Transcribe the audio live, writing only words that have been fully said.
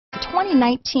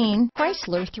2019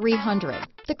 Chrysler 300.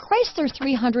 The Chrysler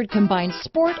 300 combines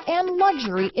sport and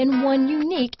luxury in one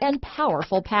unique and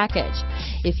powerful package.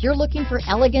 If you're looking for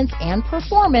elegance and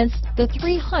performance, the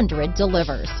 300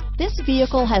 delivers. This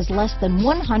vehicle has less than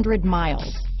 100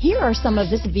 miles. Here are some of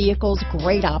this vehicle's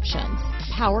great options: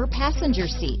 power passenger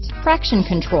seat, traction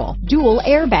control, dual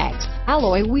airbags,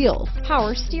 alloy wheels,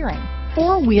 power steering,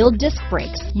 four-wheel disc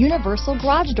brakes, universal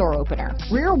garage door opener,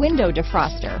 rear window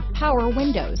defroster, power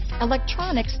windows,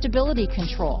 electronic stability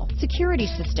control, security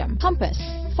system, compass,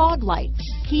 fog lights,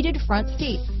 heated front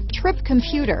seats, trip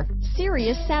computer,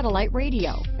 Sirius satellite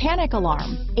radio, panic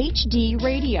alarm, HD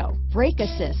radio, brake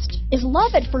assist. Is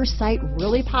love at first sight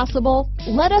really possible?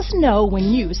 Let us know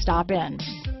when you stop in.